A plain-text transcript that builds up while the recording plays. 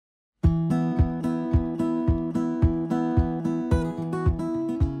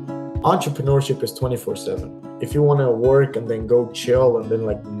entrepreneurship is 24/7. If you want to work and then go chill and then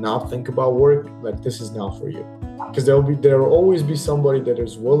like not think about work, like this is not for you. Because there will always be somebody that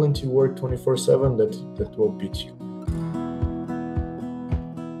is willing to work 24/7 that will beat you.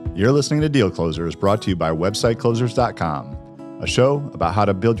 You're listening to Deal Closers, brought to you by websiteclosers.com, a show about how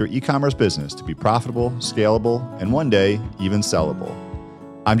to build your e-commerce business to be profitable, scalable, and one day even sellable.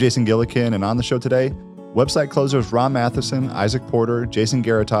 I'm Jason Gillikin, and on the show today, website closers Ron Matheson, Isaac Porter, Jason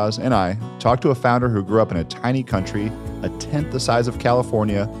Garatas, and I talked to a founder who grew up in a tiny country, a tenth the size of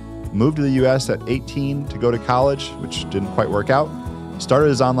California, moved to the U.S. at 18 to go to college, which didn't quite work out, started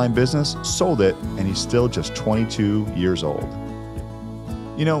his online business, sold it, and he's still just 22 years old.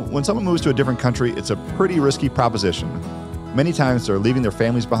 You know, when someone moves to a different country, it's a pretty risky proposition. Many times they're leaving their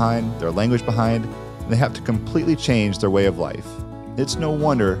families behind, their language behind, and they have to completely change their way of life. It's no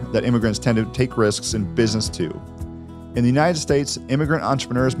wonder that immigrants tend to take risks in business too. In the United States, immigrant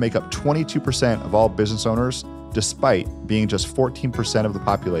entrepreneurs make up 22% of all business owners, despite being just 14% of the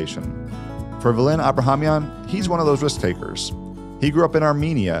population. For Vilen Abrahamian, he's one of those risk takers. He grew up in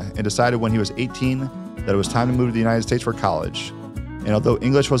Armenia and decided when he was 18 that it was time to move to the United States for college. And although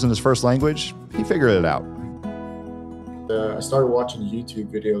English wasn't his first language, he figured it out. I started watching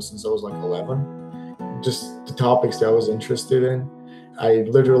YouTube videos since I was like 11. Just the topics that I was interested in. I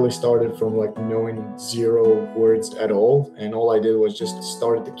literally started from like knowing 0 words at all. And all I did was just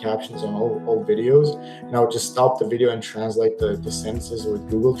started the captions on all videos. And I would just stop the video and translate the sentences with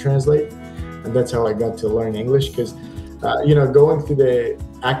Google Translate. And that's how I got to learn English. Because, going through the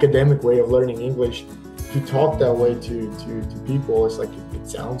academic way of learning English, if you talk that way to people, it's like it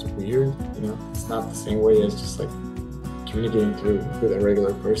sounds weird. It's not the same way as just like communicating with a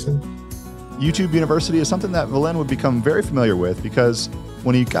regular person. YouTube University is something that Vilen would become very familiar with because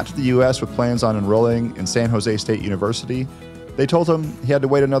when he got to the U.S. with plans on enrolling in San Jose State University, they told him he had to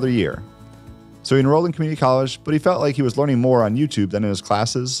wait another year. So he enrolled in community college, but he felt like he was learning more on YouTube than in his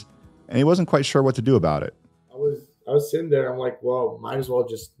classes, and he wasn't quite sure what to do about it. I was sitting there. I'm like, well, might as well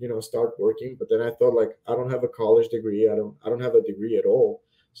just start working. But then I thought, like, I don't have a college degree. I don't have a degree at all.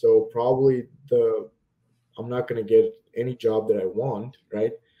 So probably I'm not going to get any job that I want,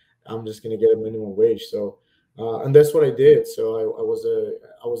 right? I'm just going to get a minimum wage. So, and that's what I did. So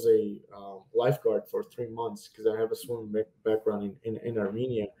I was a lifeguard for 3 months because I have a swimming background in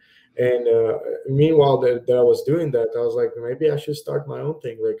Armenia. And meanwhile that I was doing that, I was like, maybe I should start my own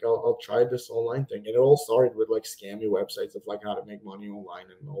thing. Like I'll try this online thing. And it all started with like scammy websites of like how to make money online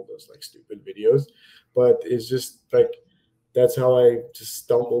and all those like stupid videos. But it's just like, that's how I just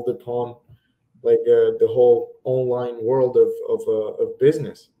stumbled upon like the whole online world of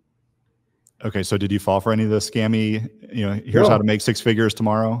business. Okay, so did you fall for any of the scammy, here's how to make 6 figures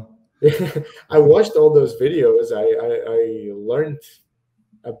tomorrow? I watched all those videos. I learned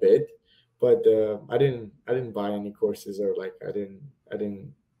a bit, but I didn't buy any courses or like I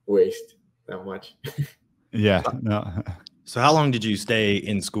didn't waste that much. Yeah, no. So how long did you stay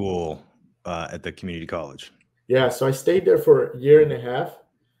in school at the community college? Yeah, so I stayed there for a year and a half,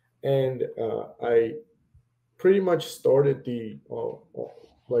 and I pretty much started the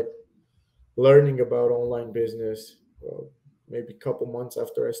like learning about online business maybe a couple months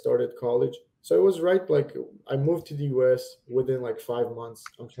after I started college. So it was right, like I moved to the US within like 5 months.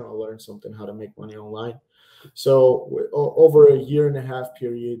 I'm trying to learn something, how to make money online. So over a year and a half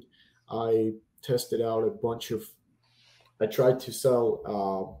period, I tested out a bunch of, I tried to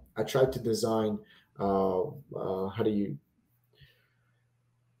sell, I tried to design,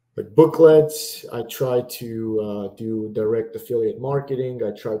 like booklets. I tried to do direct affiliate marketing.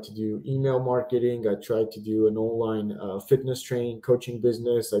 I tried to do email marketing. I tried to do an online fitness training, coaching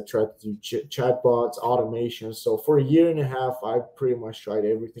business. I tried to do chatbots, automation. So for a year and a half, I pretty much tried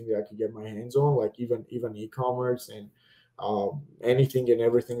everything that I could get my hands on, like even e-commerce and anything and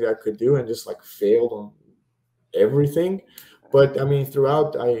everything that I could do, and just like failed on everything. But I mean,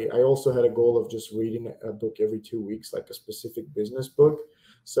 throughout, I also had a goal of just reading a book every 2 weeks, like a specific business book.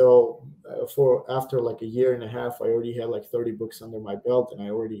 So after like a year and a half, I already had like 30 books under my belt, and I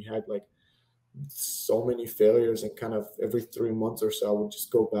already had like so many failures, and kind of every 3 months or so, I would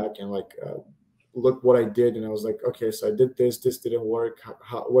just go back and like look what I did. And I was like, okay, so I did this didn't work.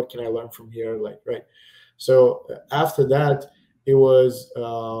 What can I learn from here? Like, right. So after that, it was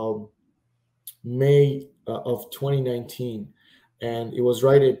May of 2019, and it was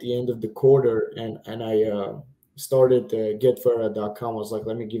right at the end of the quarter, and I started getfera.com. I was like,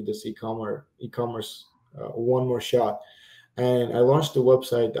 let me give this e-commerce one more shot. And I launched the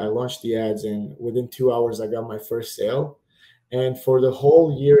website, I launched the ads, and within 2 hours, I got my first sale. And for the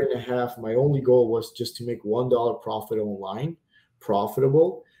whole year and a half, my only goal was just to make $1 profit online,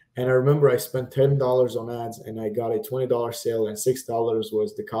 profitable. And I remember I spent $10 on ads and I got a $20 sale, and $6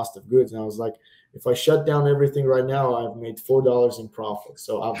 was the cost of goods. And I was like, if I shut down everything right now, I've made $4 in profit.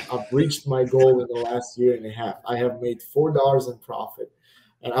 So I've reached my goal in the last year and a half. I have made $4 in profit.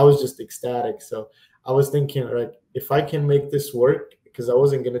 And I was just ecstatic. So I was thinking, like, if I can make this work, because I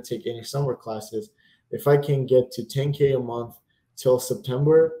wasn't going to take any summer classes, if I can get to 10K a month till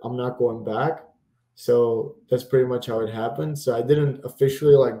September, I'm not going back. So that's pretty much how it happened. So I didn't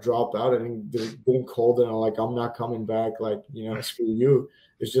officially like drop out. I didn't call them like I'm not coming back. Like, screw you.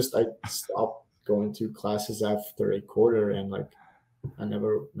 It's just I stopped going to classes after a quarter, and like I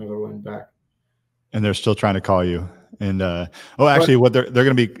never went back. And they're still trying to call you. And actually, what they're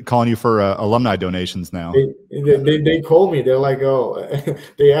going to be calling you for alumni donations now. They call me. They're like, oh,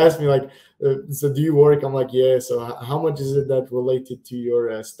 they asked me like, so do you work? I'm like, yeah. So how much is it that related to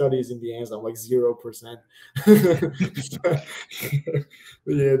your studies in the ends? I'm like 0%.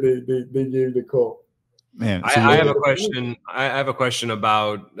 Yeah, they gave the call. Man, so I have a question. I have a question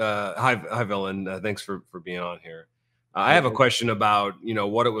about hi Vilen. Thanks for being on here. I have a question about,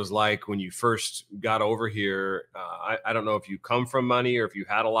 what it was like when you first got over here. I don't know if you come from money or if you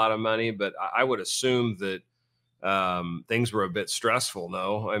had a lot of money, but I would assume that things were a bit stressful.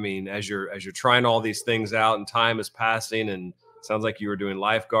 No, I mean, as you're trying all these things out and time is passing, and it sounds like you were doing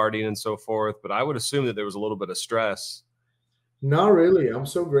lifeguarding and so forth, but I would assume that there was a little bit of stress. Not really. I'm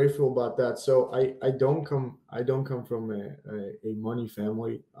so grateful about that. So I don't come from a money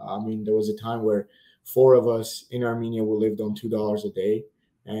family. I mean, there was a time where 4 of us in Armenia, we lived on $2 a day,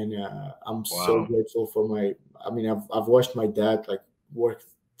 and I'm so grateful for my. I mean, I've watched my dad like work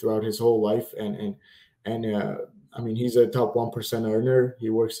throughout his whole life, and I mean, he's a top 1% earner.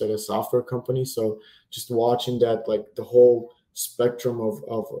 He works at a software company, so just watching that, like the whole spectrum of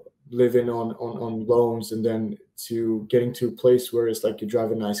living on loans, and then to getting to a place where it's like you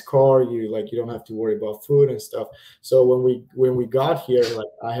drive a nice car, you don't have to worry about food and stuff. So when we got here, like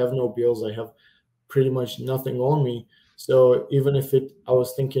I have no bills, I have pretty much nothing on me. So even if I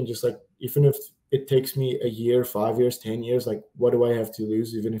was thinking just like, even if it takes me a year, 5 years, 10 years, like what do I have to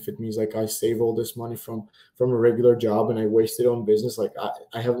lose? Even if it means like I save all this money from a regular job and I waste it on business, like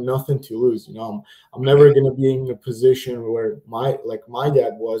I have nothing to lose. I'm never going to be in a position where my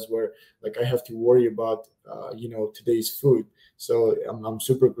dad was, where like I have to worry about, today's food. So I'm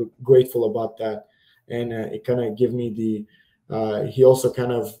super grateful about that. And it kind of give me he also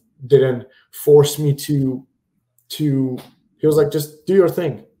kind of didn't force me to he was like, just do your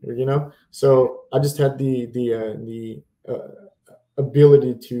thing, so I just had the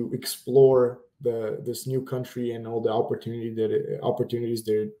ability to explore this new country and all the opportunities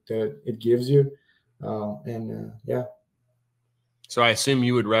that it gives you, yeah. So I assume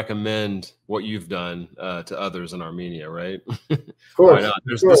you would recommend what you've done to others in Armenia, right? Of course. Why not?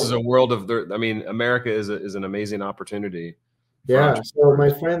 This is a world of I mean, America is an amazing opportunity. Yeah. So my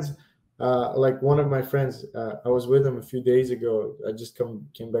friends, like one of my friends, I was with him a few days ago. I just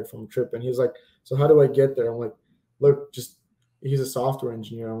came back from a trip, and he was like, "So how do I get there?" I'm like, "Look, he's a software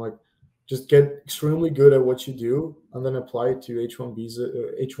engineer. I'm like, just get extremely good at what you do, and then apply to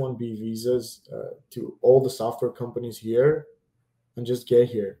H1B visas to all the software companies here, and just get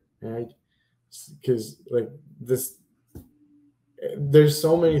here, right? Because like this." There's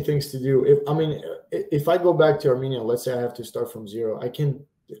so many things to do. If I go back to Armenia, let's say I have to start from zero, I can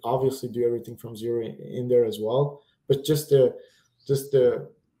obviously do everything from zero in there as well. But just the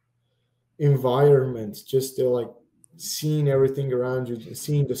environment, just the like seeing everything around you,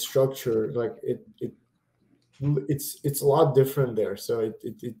 seeing the structure, like it's a lot different there. So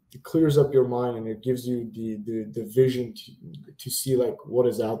it clears up your mind, and it gives you the vision to see like what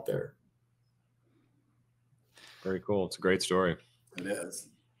is out there. Very cool. It's a great story. It is.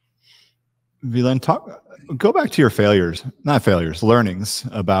 Vilen, go back to your learnings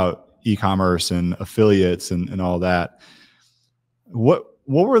about e-commerce and affiliates and all that. What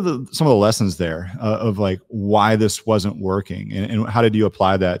were some of the lessons there of like why this wasn't working, and how did you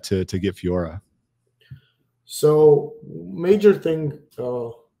apply that to get Fiora? So major thing,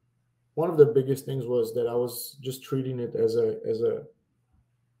 one of the biggest things was that I was just treating it as a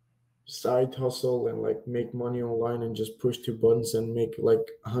side hustle and like make money online and just push 2 buttons and make like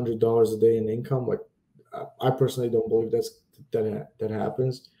 $100 a day in income. Like I personally don't believe that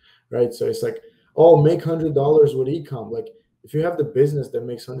happens, right? So it's like, oh, make $100 with e-com. Like if you have the business that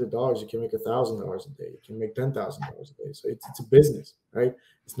makes $100, you can make $1,000 a day. You can make $10,000 a day. So it's a business, right?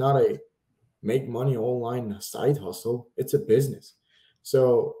 It's not a make money online side hustle. It's a business.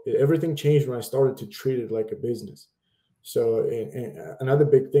 So everything changed when I started to treat it like a business. So another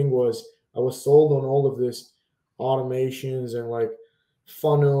big thing was I was sold on all of this automations and like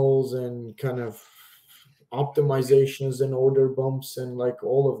funnels and kind of optimizations and order bumps and like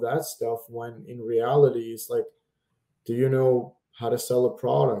all of that stuff, when in reality it's like, do you know how to sell a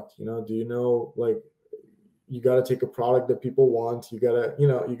product? Do you know, like, you got to take a product that people want, you got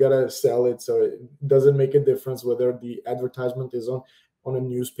to sell it. So it doesn't make a difference whether the advertisement is on a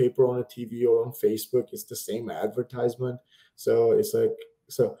newspaper, on a TV, or on Facebook. It's the same advertisement. So it's like,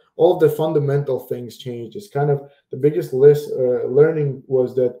 so all of the fundamental things change. It's kind of the biggest learning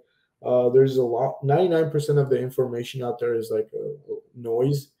was that there's a lot, 99% of the information out there is like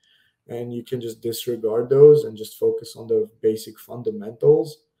noise, and you can just disregard those and just focus on the basic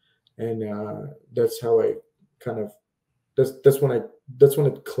fundamentals. And that's how I kind of, that's when it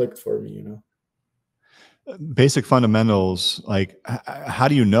clicked for me. Basic fundamentals, like how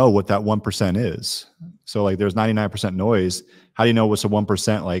do you know what that 1% is? So like there's 99% noise. How do you know what's the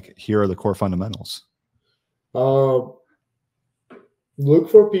 1%? Like, here are the core fundamentals. Look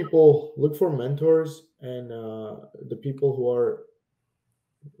for mentors, and the people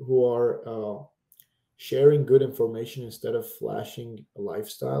who are sharing good information instead of flashing a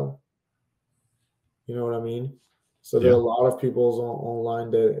lifestyle. You know what I mean? So there are a lot of people online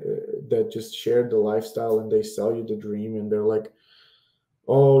that just share the lifestyle, and they sell you the dream, and they're like,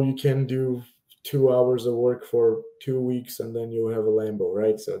 oh, you can do 2 hours of work for 2 weeks and then you have a Lambo,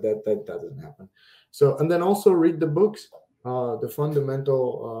 right? So that doesn't happen. So, and then also read the books, the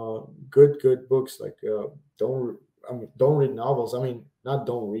fundamental good books. Like don't read novels. I mean, not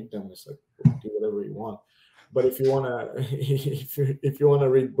don't read them. It's like, do whatever you want. But if you wanna if you wanna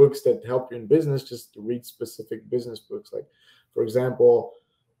read books that help you in business, just read specific business books. Like, for example,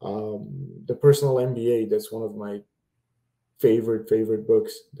 the Personal MBA. That's one of my favorite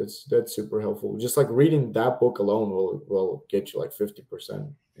books. That's super helpful. Just like reading that book alone will get you like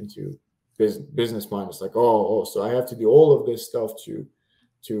 50% into business mind. It's like, oh, so I have to do all of this stuff to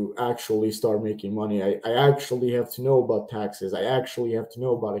actually start making money. I actually have to know about taxes. I actually have to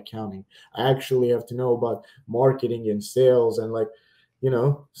know about accounting. I actually have to know about marketing and sales, and like,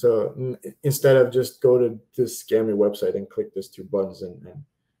 so instead of just go to this scammy website and click these two buttons and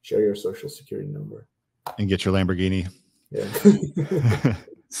share your social security number and get your Lamborghini. Yeah.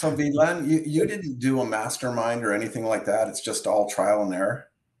 So Vilen, you didn't do a mastermind or anything like that. It's just all trial and error.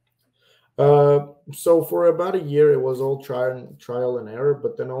 So for about a year, it was all trial and error.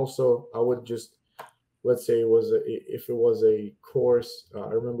 But then also, I would just, let's say if it was a course, I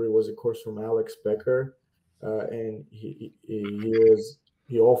remember it was a course from Alex Becker, and he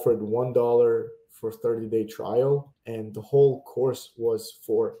offered $1 for 30-day trial, and the whole course was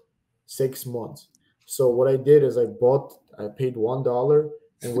for 6 months. So what I did is I paid $1,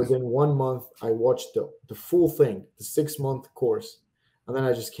 and within 1 month I watched the full thing, the 6-month course, and then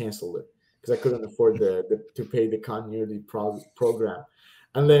I just canceled it because I couldn't afford to pay the continuity program.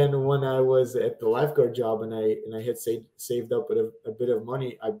 And then when I was at the lifeguard job and I had saved up a bit of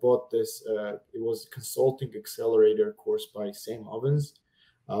money, I bought this. It was a consulting accelerator course by Sam Ovens.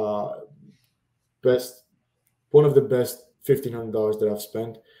 One of the best $1,500 that I've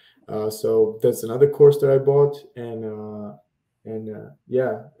spent. So that's another course that I bought, and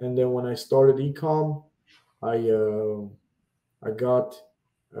then when I started ecom, I got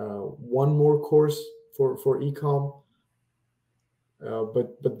one more course for ecom,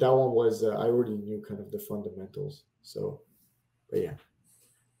 but that one was I already knew kind of the fundamentals. So, but yeah,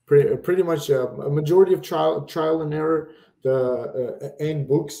 pretty much a majority of trial and error, and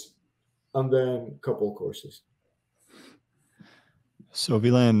books, and then a couple of courses. So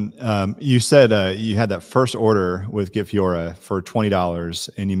Vilen, you said you had that first order with Get Fiora for $20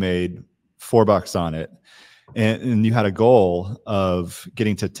 and you made $4 on it. And you had a goal of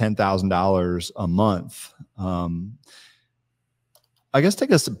getting to $10,000 a month. I guess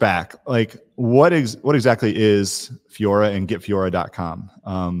take us back. Like, what exactly is Fiora and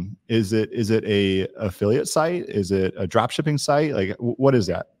GetFiora.com? Is it a affiliate site? Is it a drop shipping site? Like, what is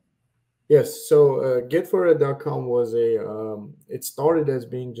that? Yes. So GetFiora.com was it started as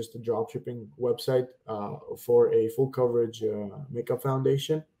being just a dropshipping website for a full coverage makeup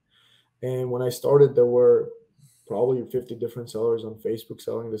foundation. And when I started, there were probably 50 different sellers on Facebook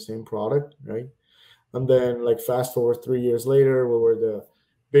selling the same product, right? And then, like, fast forward 3 years later, we were the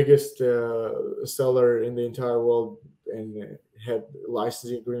biggest seller in the entire world and had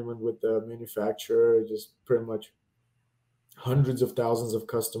licensing agreement with the manufacturer, just pretty much hundreds of thousands of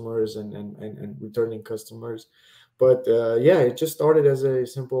customers and returning customers. But it just started as a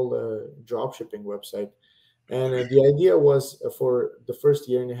simple drop shipping website. And the idea was for the first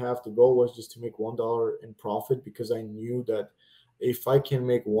year and a half, the goal was just to make $1 in profit, because I knew that if I can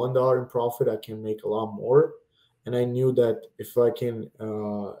make $1 in profit, I can make a lot more. and I knew that if I can,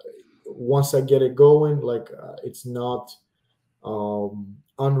 once I get it going, like it's not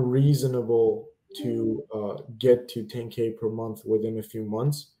unreasonable to get to 10K per month within a few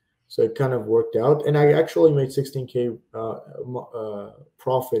months. So it kind of worked out, and I actually made 16K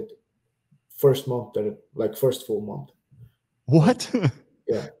profit first month first full month. What?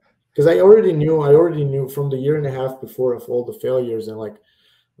 Yeah, because I already knew from the year and a half before of all the failures, and like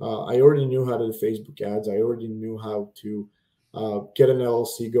I already knew how to do Facebook ads. I already knew how to get an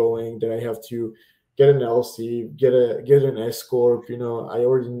LLC going. That I have to get an LLC, get an S corp. You know, I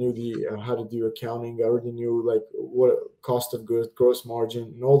already knew the how to do accounting. I already knew like what cost of goods, gross margin,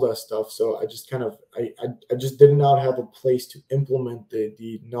 and all that stuff. So I just kind of I just did not have a place to implement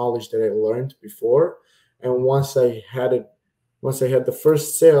the knowledge that I learned before. And once I had the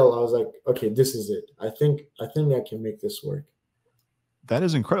first sale, I was like, okay, this is it. I think I can make this work. That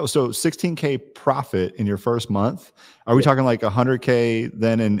is incredible. So 16K profit in your first month. Are we talking like 100K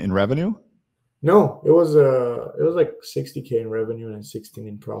then in revenue? No, it was like 60K in revenue and 16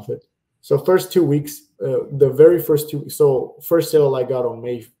 in profit. So first 2 weeks, the very first 2 weeks. So first sale I got on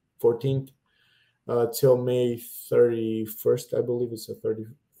May 14th till May 31st. I believe it's a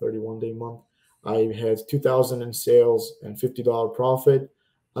 31 day month. I had 2,000 in sales and $50 profit.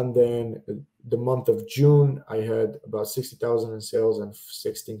 And then the month of June, I had about 60,000 in sales and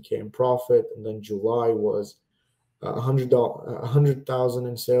 16K in profit. And then July was $100,000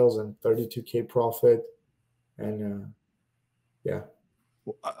 in sales and 32K profit. And yeah.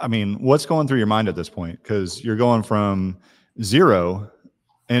 I mean, what's going through your mind at this point? Because you're going from zero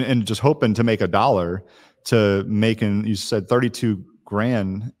and just hoping to make $1 to making, you said 32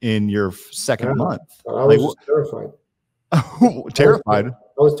 grand in your second month. I was just terrified. Terrified.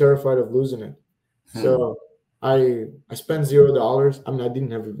 I was terrified of losing it. So I spent $0. I mean, I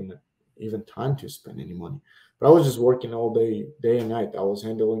didn't have even time to spend any money, but I was just working all day and night. I was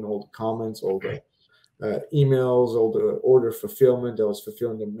handling all the comments, all the emails, all the order fulfillment. I was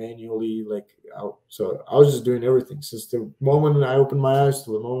fulfilling them manually. So I was just doing everything since the moment I opened my eyes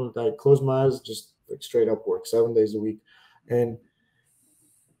to the moment I closed my eyes, just like straight up work 7 days a week. And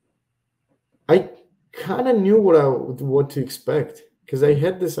I kind of knew what to expect, because I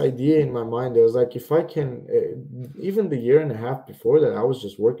had this idea in my mind. I was like, if I can, even the year and a half before that, I was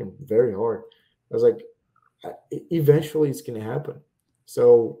just working very hard. I was like, eventually it's going to happen.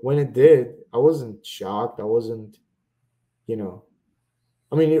 So when it did, I wasn't shocked. I wasn't, I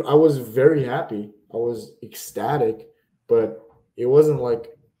mean, I was very happy. I was ecstatic, but it wasn't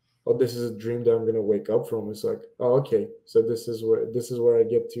like, oh, this is a dream that I'm going to wake up from. It's like, oh, okay. So this is where I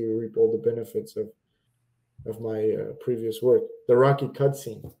get to reap all the benefits of my previous work. The rocky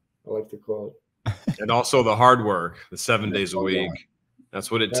cutscene, I like to call it. And also the hard work, the 7 days a week.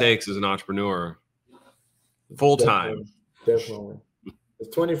 That's what it takes as an entrepreneur. Full time. Definitely.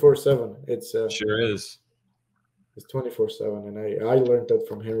 It's 24/7. It's sure is. It's 24/7, and I learned that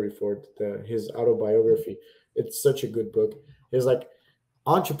from Henry Ford, his autobiography. It's such a good book. He's like,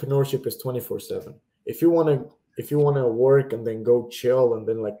 entrepreneurship is 24/7. If you want to work and then go chill and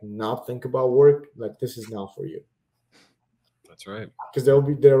then like not think about work, like this is not for you. That's right. Because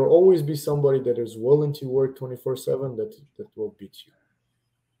there will always be somebody that is willing to work 24/7 that will beat you.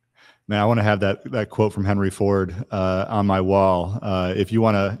 Man, I want to have that quote from Henry Ford on my wall. If you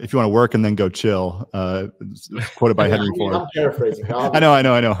want to work and then go chill, quoted by Henry Ford. I'm paraphrasing. I know.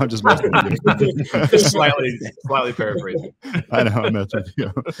 I'm just messing with you. slightly paraphrasing. I know. I'm messing with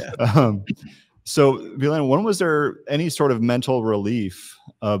you. So, Vilen, when was there any sort of mental relief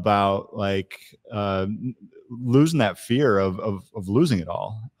about like losing that fear of losing it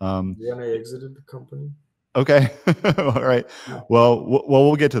all? When I exited the company. Okay. All right. Well,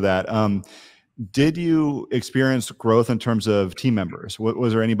 we'll get to that. Did you experience growth in terms of team members?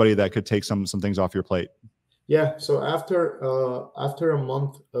 Was there anybody that could take some things off your plate? Yeah. So after a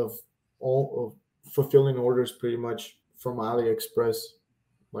month of fulfilling orders pretty much from AliExpress,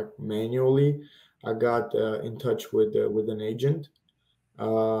 like manually, I got in touch with an agent,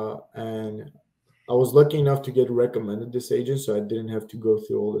 and I was lucky enough to get recommended this agent, so I didn't have to go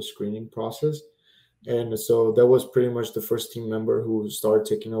through all the screening process. And so that was pretty much the first team member who started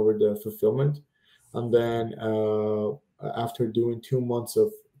taking over the fulfillment. And then after doing 2 months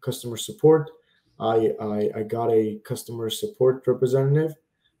of customer support, I got a customer support representative,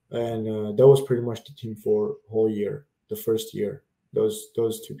 and that was pretty much the team for whole year. The first year, those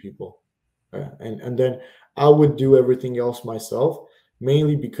two people, and then I would do everything else myself,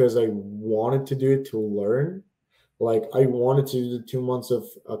 mainly because I wanted to do it to learn. Like I wanted to do the 2 months of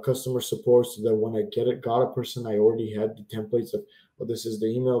customer support so that when I got a person, I already had the templates of, oh, this is the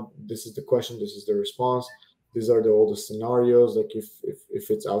email, this is the question, this is the response. these are all the scenarios. Like if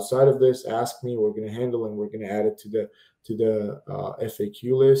it's outside of this, ask me. We're gonna handle and we're gonna add it to the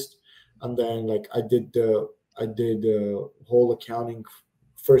FAQ list. And then like I did the whole accounting,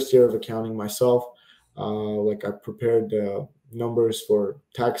 first year of accounting myself. Like I prepared the numbers for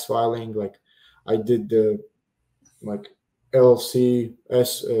tax filing. Like I did the like LLC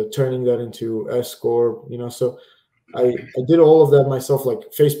turning that into S corp. So I did all of that myself, like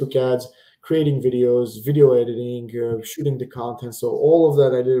Facebook ads, creating videos, video editing, shooting the content. So all of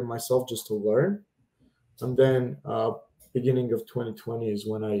that I did it myself just to learn. And then beginning of 2020 is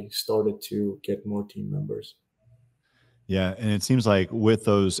when I started to get more team members. Yeah. And it seems like with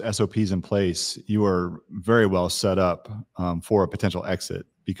those SOPs in place, you are very well set up for a potential exit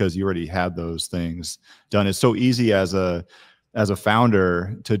because you already had those things done. It's so easy as a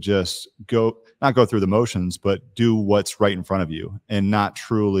founder to just not go through the motions, but do what's right in front of you and not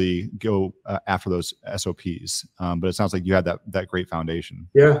truly go after those SOPs. But it sounds like you had that great foundation.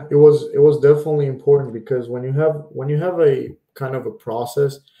 Yeah, it was definitely important because when you have a kind of a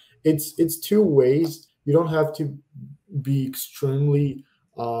process, it's two ways. You don't have to be extremely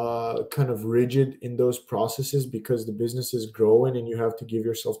kind of rigid in those processes because the business is growing and you have to give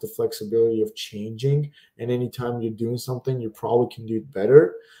yourself the flexibility of changing. And anytime you're doing something, you probably can do it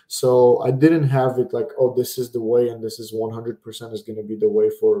better. So I didn't have it like, oh, this is the way and this is 100% is going to be the way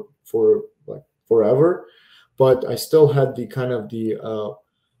for like forever. But I still had the kind of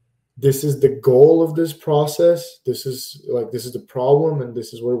this is the goal of this process. This is the problem, and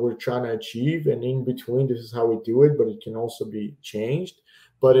this is what we're trying to achieve. And in between, this is how we do it, but it can also be changed.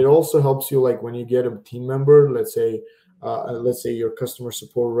 But it also helps you, like when you get a team member, let's say your customer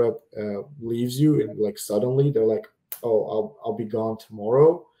support rep leaves you, and like suddenly they're like, oh, I'll be gone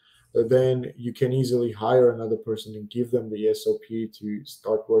tomorrow. Then you can easily hire another person and give them the SOP to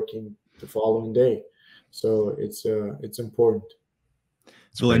start working the following day. So it's important.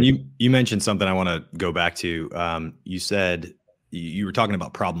 Vilen, you mentioned something I want to go back to. You said you were talking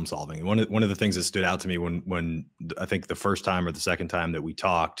about problem solving. One of the things that stood out to me when I think the first time or the second time that we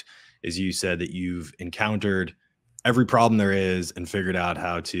talked is you said that you've encountered every problem there is and figured out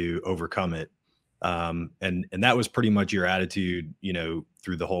how to overcome it. And that was pretty much your attitude,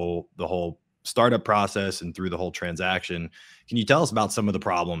 through the whole startup process and through the whole transaction. Can you tell us about some of the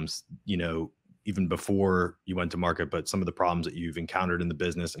problems, even before you went to market, but some of the problems that you've encountered in the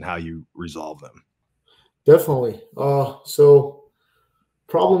business and how you resolve them? Definitely. So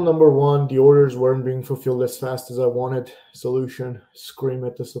problem number one, the orders weren't being fulfilled as fast as I wanted. Solution: scream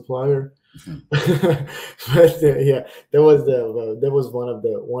at the supplier. But yeah, that was one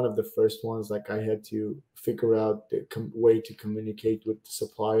of the first ones. Like I had to figure out the way to communicate with the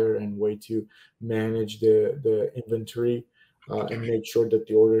supplier and way to manage the inventory. And make sure that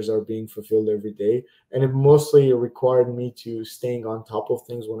the orders are being fulfilled every day. And it mostly required me to staying on top of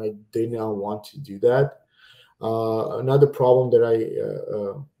things when I did not want to do that. Another problem that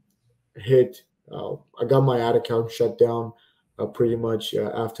I hit, I got my ad account shut down pretty much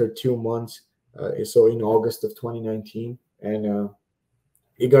after 2 months. So in August of 2019. And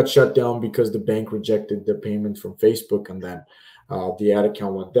it got shut down because the bank rejected the payment from Facebook, and then the ad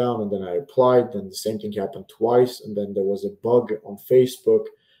account went down, and then I applied, and the same thing happened twice, and then there was a bug on Facebook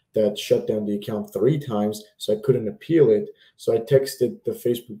that shut down the account 3 times, so I couldn't appeal it. So I texted the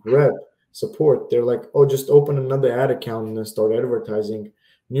Facebook rep support. They're like, oh, just open another ad account and then start advertising.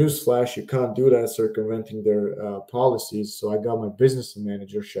 Newsflash, you can't do that, circumventing their policies. So I got my business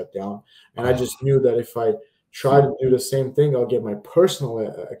manager shut down, and I just knew that if I try to do the same thing, I'll get my personal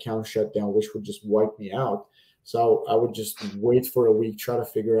account shut down, which would just wipe me out. So I would just wait for a week, try to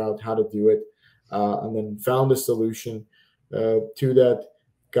figure out how to do it, and then found a solution to that.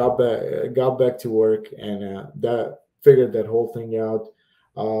 Got back to work, and that figured that whole thing out.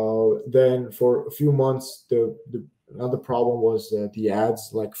 Then for a few months, another problem was the ads,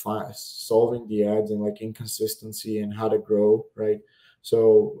 like solving the ads and like inconsistency and how to grow, right?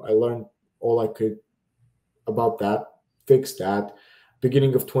 So I learned all I could about that, fixed that.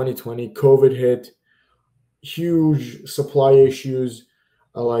 Beginning of 2020, COVID hit. Huge supply issues.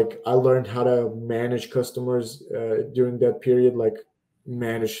 Like I learned how to manage customers during that period, like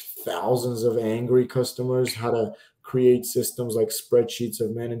manage thousands of angry customers, how to create systems like spreadsheets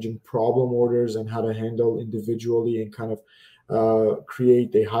of managing problem orders and how to handle individually and kind of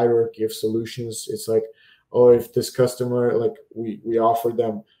create a hierarchy of solutions. It's like, oh, if this customer, like we offer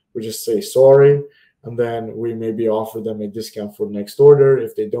them, we just say sorry. And then we maybe offer them a discount for next order.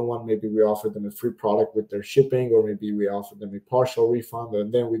 If they don't want, maybe we offer them a free product with their shipping, or maybe we offer them a partial refund,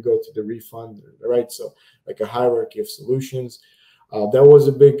 and then we go to the refund, right? So like a hierarchy of solutions. That was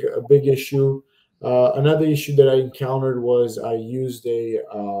a big issue. Another issue that I encountered was I used a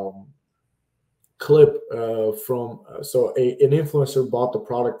clip from an influencer bought the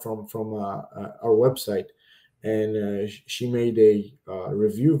product from our website, and she made a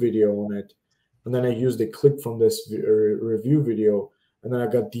review video on it, and then I used a clip from this review video, and then I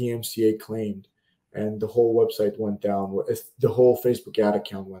got DMCA claimed, and the whole website went down. The whole Facebook ad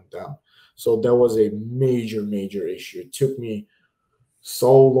account went down. So that was a major issue. It took me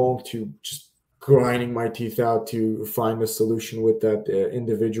so long to just grinding my teeth out to find a solution with that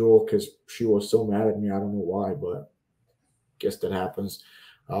individual, because she was so mad at me. I don't know why, but I guess that happens.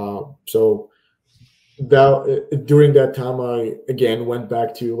 So that during that time, I again went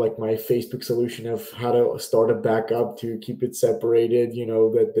back to like my Facebook solution of how to start a backup to keep it separated,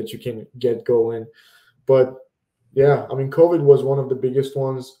 that you can get going. But yeah, I mean, COVID was one of the biggest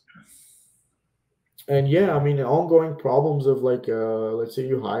ones. And yeah, I mean, ongoing problems of like, let's say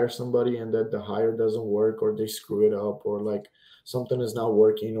you hire somebody and that the hire doesn't work, or they screw it up, or like something is not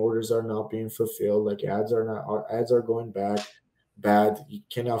working, orders are not being fulfilled, like ads are going bad. You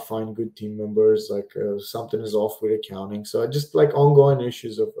cannot find good team members. Like something is off with accounting. So just like ongoing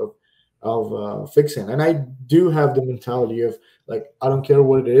issues of fixing. And I do have the mentality of like, I don't care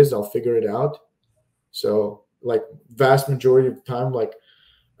what it is, I'll figure it out. So like vast majority of the time, like,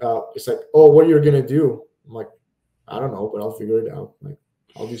 it's like, oh, what you're gonna do? I'm like, I don't know, but I'll figure it out. Like,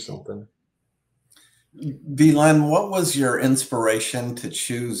 I'll do something. Vilen, what was your inspiration to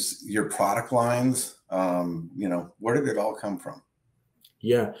choose your product lines? Where did it all come from?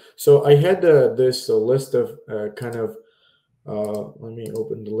 Yeah, so I had this list of let me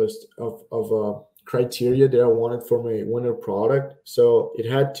open the list of criteria that I wanted from a winner product. So it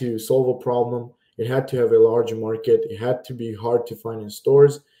had to solve a problem. It had to have a large market. It had to be hard to find in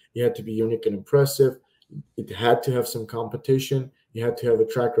stores. It had to be unique and impressive. It had to have some competition. It had to have a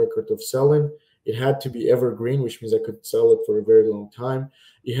track record of selling. It had to be evergreen, which means I could sell it for a very long time.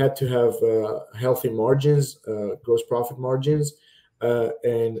 It had to have healthy margins, gross profit margins,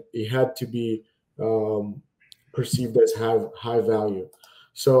 and it had to be perceived as high value.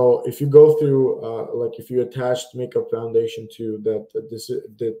 So if you go through, like if you attached makeup foundation to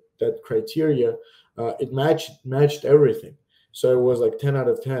that criteria, it matched everything. So it was like 10 out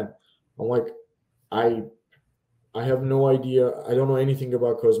of 10. I'm like, I have no idea. I don't know anything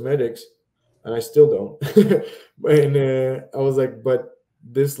about cosmetics, and I still don't. And I was like, but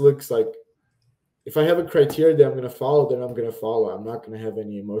this looks like, if I have a criteria that I'm going to follow, then I'm going to follow. I'm not going to have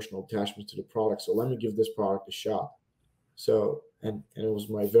any emotional attachment to the product. So let me give this product a shot. So, and it was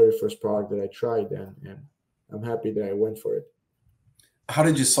my very first product that I tried, and I'm happy that I went for it. How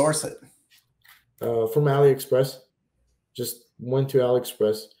did you source it? From AliExpress. Just went to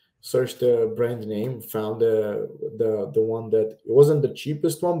AliExpress, searched the brand name, found the one that, it wasn't the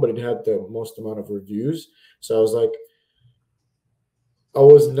cheapest one, but it had the most amount of reviews. So I was like, I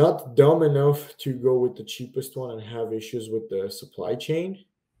was not dumb enough to go with the cheapest one and have issues with the supply chain.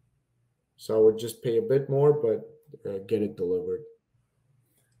 So I would just pay a bit more, but get it delivered.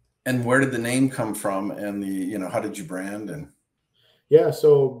 And where did the name come from? And how did you brand? And yeah,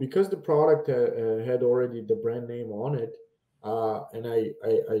 so because the product had already the brand name on it, and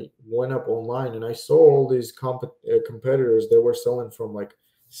I went up online and I saw all these competitors that were selling from like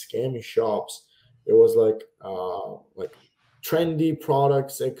scammy shops. It was like trendy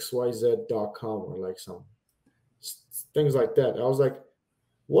products xyz.com, or like some things like that. I was like,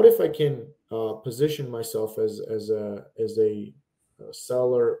 what if I can position myself as a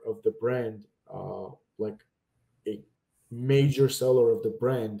seller of the brand, like a major seller of the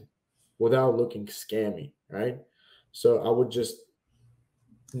brand, without looking scammy, right? So I would just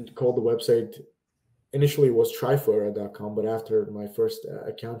call the website. Initially it was tryfoera.com, but after my first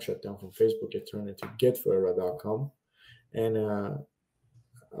account shut down from Facebook, it turned into getfoera.com. And I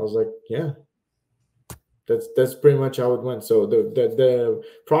was like, yeah, that's pretty much how it went. So the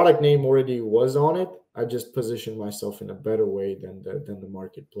product name already was on it. I just positioned myself in a better way than the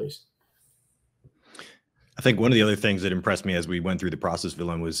marketplace. I think one of the other things that impressed me as we went through the process,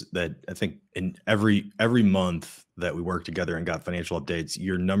 Vilen, was that I think in every month that we worked together and got financial updates,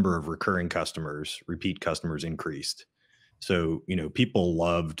 your number of recurring customers, repeat customers, increased. So, people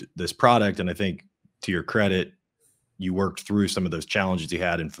loved this product. And I think, to your credit, you worked through some of those challenges you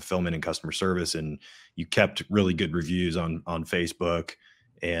had in fulfillment and customer service, and you kept really good reviews on Facebook.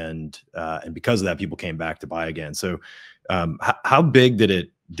 And because of that, people came back to buy again. So how big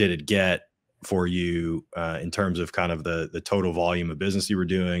did it get for you in terms of kind of the total volume of business you were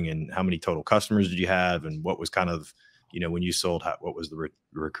doing, and how many total customers did you have, and what was kind of, when you sold, what was the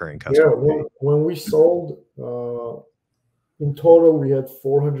recurring customer? Yeah, when we sold, In total, we had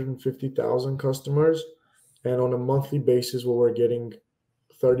 450,000 customers, and on a monthly basis, we were getting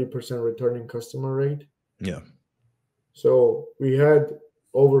 30% returning customer rate. Yeah. So we had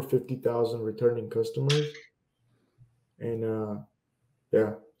over 50,000 returning customers, and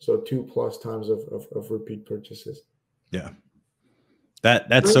yeah, so 2+ times of repeat purchases. Yeah.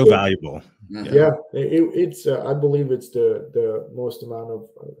 That's so valuable. Yeah, it's I believe it's the most amount of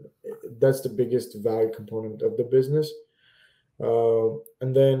that's the biggest value component of the business.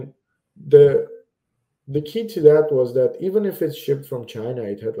 And then the key to that was that even if it's shipped from China,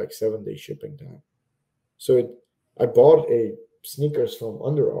 it had like 7-day shipping time. So I bought a sneakers from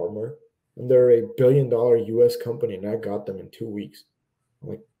Under Armour, and they're a $1 billion US company, and I got them in 2 weeks. I'm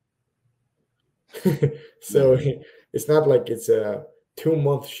like, so it's not like it's a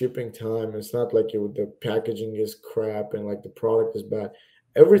 2-month shipping time. It's not like the packaging is crap and like the product is bad.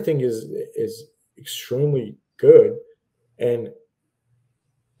 Everything is extremely good, and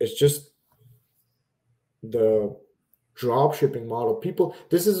it's just the drop shipping model. People,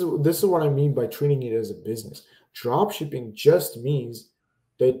 this is what I mean by treating it as a business. Drop shipping just means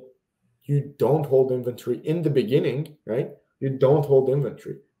that you don't hold inventory in the beginning, right? You don't hold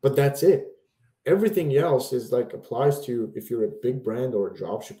inventory, but that's it. Everything else is like applies to if you're a big brand or a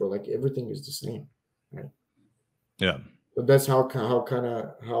drop shipper, like everything is the same, right? Yeah. So that's how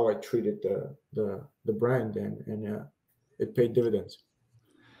I treated the brand, and it paid dividends.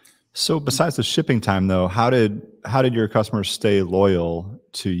 So besides the shipping time though, how did your customers stay loyal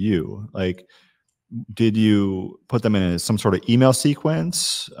to you? Like, did you put them in some sort of email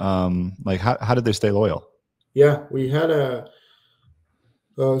sequence? Like how did they stay loyal? Yeah, we had a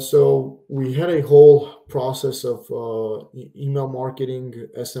whole process of email marketing,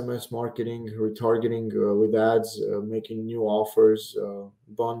 SMS marketing, retargeting with ads, making new offers,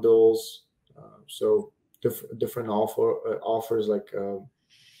 bundles. So different offers like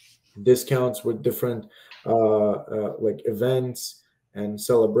discounts with different like events and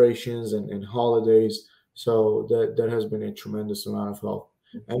celebrations and holidays. So that has been a tremendous amount of help.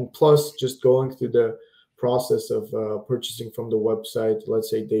 And plus, just going through the process of purchasing from the website. Let's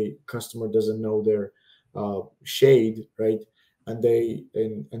say the customer doesn't know their shade, right? And they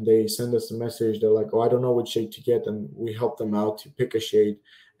send us a message. They're like, "Oh, I don't know which shade to get," and we help them out to pick a shade.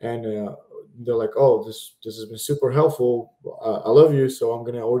 And they're like, "Oh, this has been super helpful. I love you, so I'm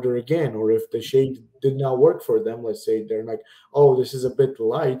gonna order again." Or if the shade did not work for them, let's say they're like, "Oh, this is a bit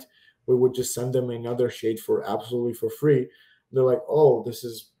light," we would just send them another shade for absolutely for free. They're like, "Oh, this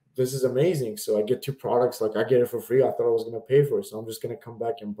is amazing. So I get 2 products, like I get it for free. I thought I was going to pay for it. So I'm just going to come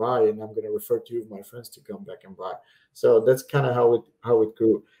back and buy, and I'm going to refer 2 of my friends to come back and buy." So that's kind of how it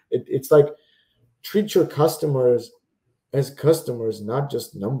grew. It's like treat your customers as customers, not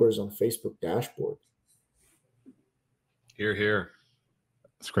just numbers on Facebook dashboard. Hear, hear.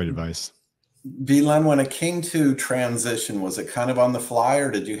 That's great advice. Vilen, when it came to transition, was it kind of on the fly, or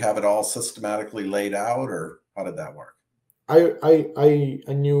did you have it all systematically laid out, or how did that work? I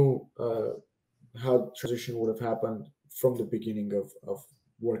knew how transition would have happened from the beginning of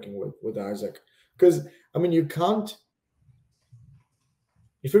working with Isaac, because I mean, you can't,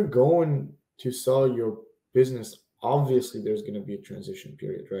 if you're going to sell your business, obviously there's going to be a transition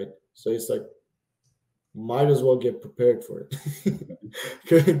period, right? So it's like, might as well get prepared for it,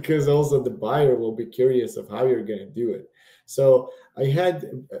 because also the buyer will be curious of how you're going to do it. So I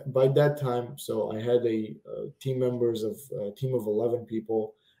had, by that time, so I had a team of 11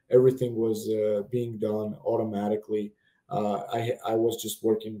 people. Everything was being done automatically. I was just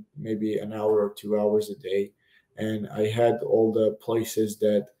working maybe an hour or 2 hours a day, and I had all the places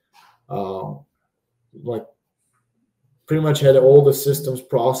that like pretty much had all the systems,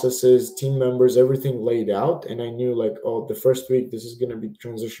 processes, team members, everything laid out. And I knew like, oh, the first week, this is going to be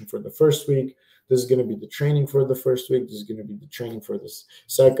transition for the first week. This is going to be the training for the first week. This is going to be the training for this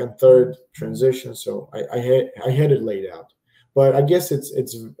second, third transition. So I had it laid out, but I guess it's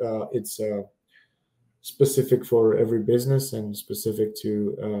specific for every business and specific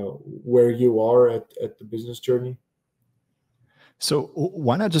to where you are at the business journey. So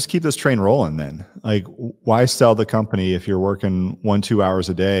why not just keep this train rolling then? Like, why sell the company if you're working 1-2 hours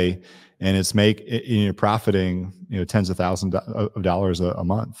a day and you're profiting, tens of thousands of dollars a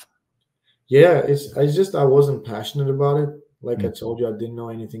month? Yeah, I wasn't passionate about it. Like I told you, I didn't know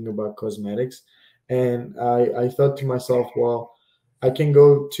anything about cosmetics. And I thought to myself, well, I can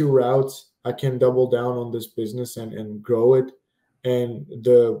go 2 routes. I can double down on this business and grow it. And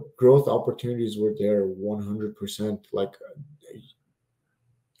the growth opportunities were there 100%. Like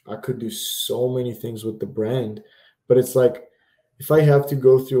I could do so many things with the brand, but it's like, if I have to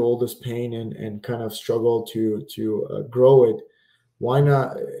go through all this pain and kind of struggle to grow it, why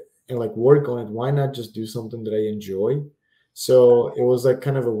not, and like work on it? Why not just do something that I enjoy? So it was like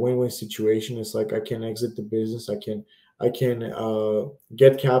kind of a win-win situation. It's like I can exit the business, I can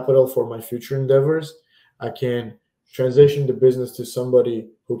get capital for my future endeavors, I can transition the business to somebody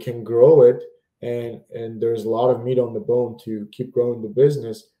who can grow it, and there's a lot of meat on the bone to keep growing the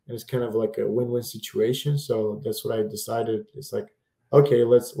business, and it's kind of like a win-win situation. So that's what I decided. It's like, okay,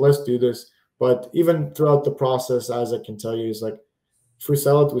 let's do this. But even throughout the process, as I can tell you, is like, if we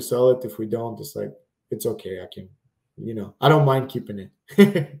sell it, we sell it. If we don't, it's like, it's okay. I can, I don't mind keeping it.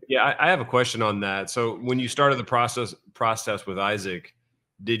 Yeah, I have a question on that. So when you started the process with Isaac,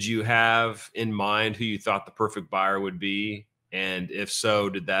 did you have in mind who you thought the perfect buyer would be? And if so,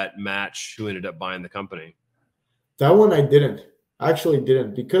 did that match who ended up buying the company? That one I didn't. I actually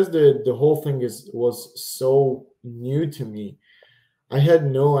didn't, because the whole thing was so new to me. I had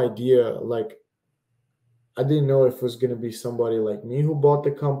no idea. Like, I didn't know if it was going to be somebody like me who bought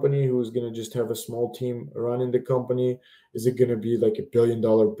the company, who was going to just have a small team running the company. Is it going to be like $1 billion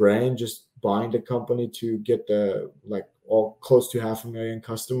brand just buying the company to get the like all close to 500,000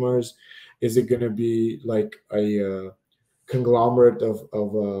 customers? Is it going to be like a conglomerate of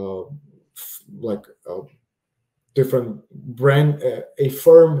like a different brand, a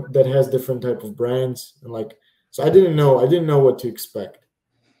firm that has different type of brands, and like, so I didn't know what to expect.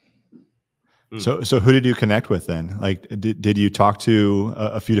 So who did you connect with then? Like, did you talk to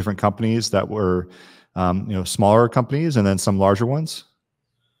a few different companies that were, smaller companies and then some larger ones?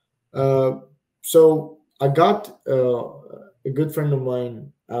 So I got a good friend of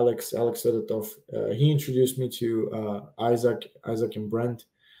mine, Alex Sedotov. He introduced me to Isaac and Brent,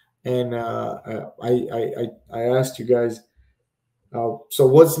 and I asked you guys, so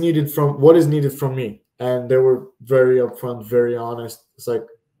what is needed from me, and they were very upfront, very honest. It's like,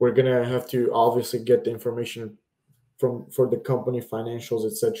 we're gonna have to obviously get the information for the company financials,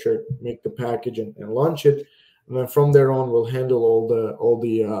 etc., make the package and launch it, and then from there on we'll handle all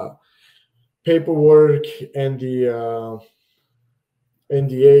the paperwork and the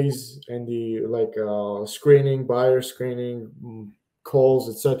NDAs and the like screening, buyer screening, calls,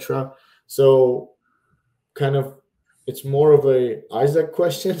 etc. So kind of, it's more of a Isaac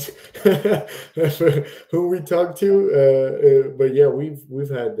question who we talk to, but yeah, we've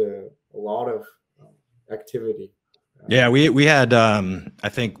had a lot of activity. Yeah, we had I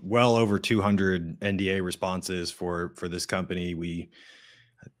think well over 200 NDA responses for this company. We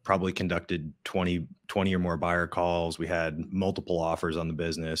probably conducted 20 or more buyer calls. We had multiple offers on the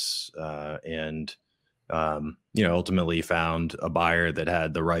business, and ultimately found a buyer that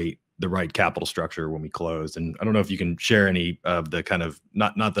had the right capital structure when we closed. And I don't know if you can share any of the kind of,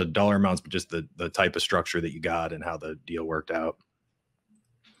 not the dollar amounts, but just the type of structure that you got and how the deal worked out.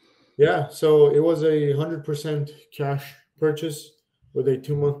 Yeah, so it was a 100% cash purchase with a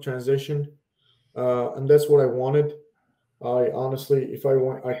 2-month transition, and that's what I wanted. I honestly, if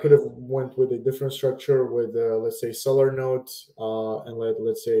I could have went with a different structure with, let's say, seller note, and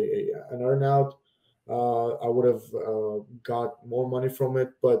let's say an earnout. I would have got more money from it,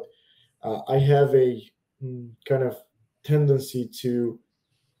 but I have a kind of tendency to,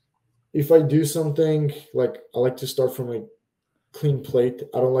 if I do something, like, I like to start from a clean plate.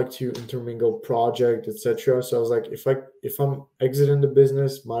 I don't like to intermingle project, etc. So I was like, if I'm exiting the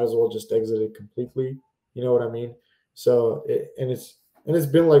business, might as well just exit it completely. You know what I mean? So it's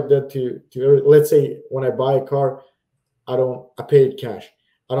been like that to let's say, when I buy a car, I pay it cash.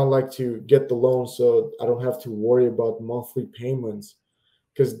 I don't like to get the loan, so I don't have to worry about monthly payments,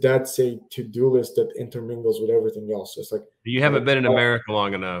 because that's a to-do list that intermingles with everything else. So it's like, You haven't been in America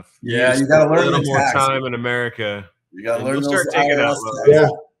long enough. Yeah, you got to learn a little the more tax. time in America. You got to learn you'll those start taking out IRS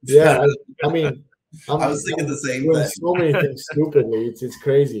loans. Yeah. I mean, I was thinking the same doing thing. so many things stupidly. It's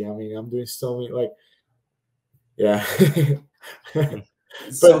crazy. I mean, I'm doing so many, like, yeah.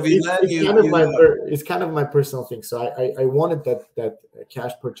 So But Vilen, it's kind of my personal thing. So I wanted that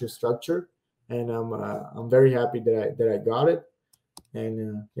cash purchase structure, and I'm very happy that I got it.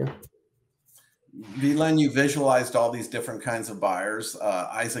 And yeah. Vilen, you visualized all these different kinds of buyers.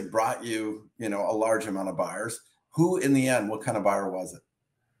 Isaac brought you, a large amount of buyers. Who, in the end, what kind of buyer was it?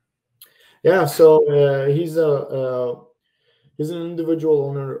 Yeah, so he's an individual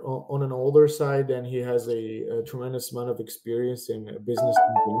owner on an older side, and he has a tremendous amount of experience in business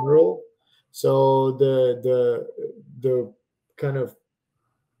in general. So the kind of,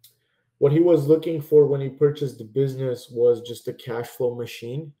 what he was looking for when he purchased the business was just a cash flow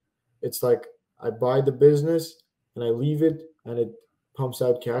machine. It's like, I buy the business and I leave it, and it pumps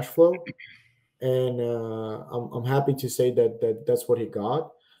out cash flow. and I'm happy to say that's what he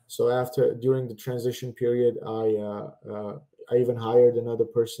got. So during the transition period, I even hired another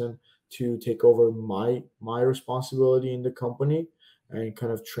person to take over my responsibility in the company and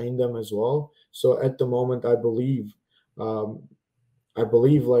kind of train them as well. So at the moment, um, I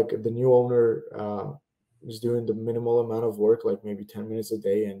believe like the new owner is doing the minimal amount of work, like maybe 10 minutes a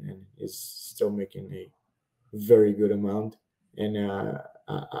day, and is still making a very good amount. And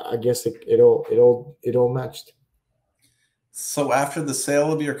I guess it all matched. So after the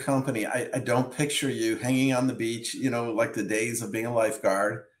sale of your company, I don't picture you hanging on the beach, like the days of being a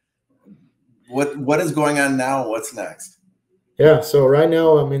lifeguard. What is going on now? What's next? Yeah, so right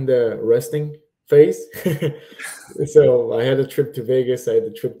now I'm in the resting phase. So I had a trip to Vegas, I had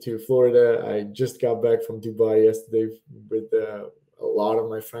a trip to Florida. I just got back from Dubai yesterday with a lot of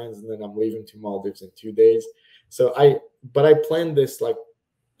my friends, and then I'm leaving to Maldives in 2 days. But I planned this like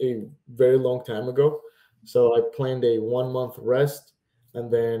a very long time ago. So I planned a 1 month rest,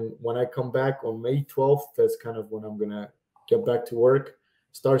 and then when I come back on May 12th, that's kind of when I'm gonna get back to work,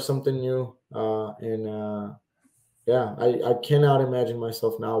 start something new, and yeah, I cannot imagine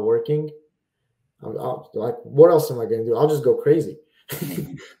myself now working. Like, what else am I going to do? I'll just go crazy.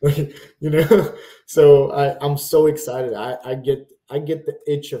 Like, So I'm so excited. I get the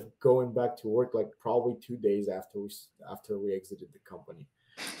itch of going back to work like probably 2 days after we exited the company.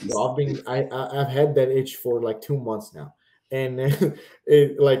 So I've had that itch for like 2 months now, and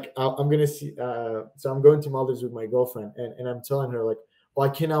I'm gonna see. So I'm going to Maldives with my girlfriend, and I'm telling her like, "Oh, I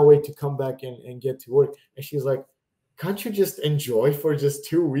cannot wait to come back and get to work." And she's like, "Can't you just enjoy for just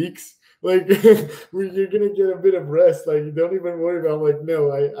 2 weeks? Like you're gonna get a bit of rest. Like you don't even worry about." I'm like,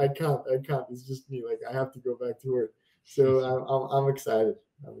 "No, I can't. It's just me. Like I have to go back to work." So I'm excited.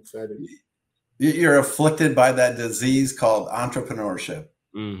 I'm excited. You're afflicted by that disease called entrepreneurship.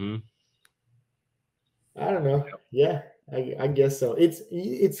 Mm-hmm. I don't know. Yeah, I guess so. It's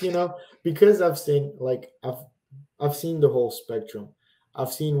because I've seen I've seen the whole spectrum.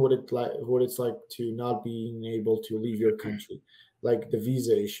 I've seen what it's like to not being able to leave your country, like the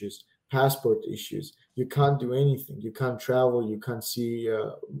visa issues, passport issues. You can't do anything. You can't travel. You can't see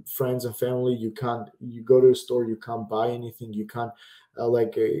friends and family. You go to a store. You can't buy anything. You can't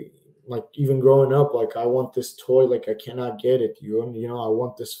like even growing up, like I want this toy, like I cannot get it. I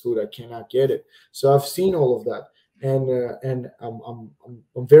want this food, I cannot get it. So I've seen all of that, and I'm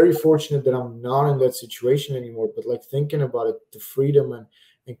very fortunate that I'm not in that situation anymore. But like thinking about it, the freedom and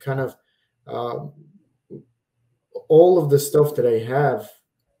kind of all of the stuff that I have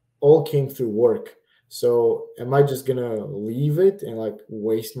all came through work. So am I just gonna leave it and like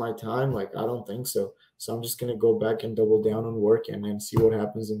waste my time? Like I don't think so. So I'm just gonna go back and double down on work and then see what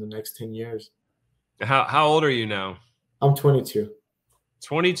happens in the next 10 years. How old are you now? I'm 22.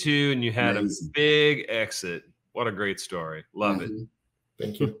 22, and you had Amazing. A big exit. What a great story. Love it.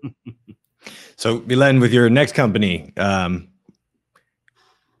 Thank you. So Vilen, with your next company, are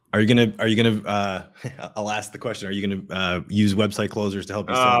you gonna I'll ask the question, are you gonna use website closers to help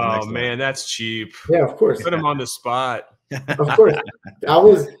you sell the next one? Man, that's cheap. Yeah, of course. Put him on the spot. Of course.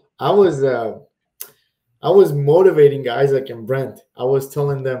 I was motivating guys like in Brent. I was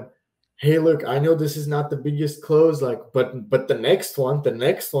telling them, hey, look, I know this is not the biggest close, but the next one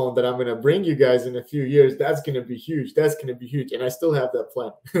that I'm gonna bring you guys in a few years, that's gonna be huge. That's gonna be huge. And I still have that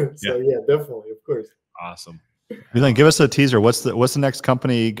plan. So yeah, definitely, of course. Awesome. Vilen, give us a teaser. What's the next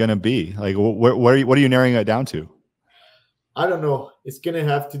company going to be? Like, what are you narrowing it down to? I don't know. It's going to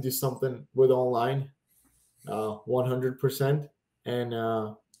have to do something with online, 100%. And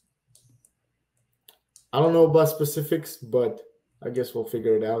I don't know about specifics, but I guess we'll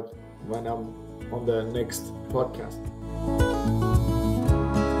figure it out when I'm on the next podcast.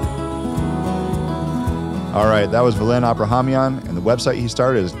 All right. That was Vilen Abrahamian, and the website he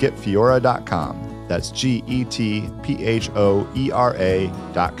started is getfiora.com. That's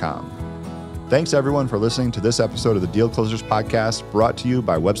GETPHOERA.com. Thanks, everyone, for listening to this episode of the Deal Closers Podcast, brought to you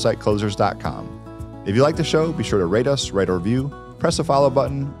by websiteclosers.com. If you like the show, be sure to rate us, write a review, press the follow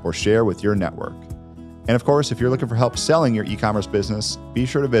button, or share with your network. And of course, if you're looking for help selling your e-commerce business, be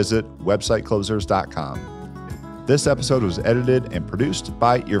sure to visit websiteclosers.com. This episode was edited and produced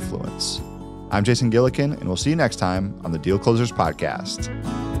by Earfluence. I'm Jason Gillikin, and we'll see you next time on the Deal Closers Podcast.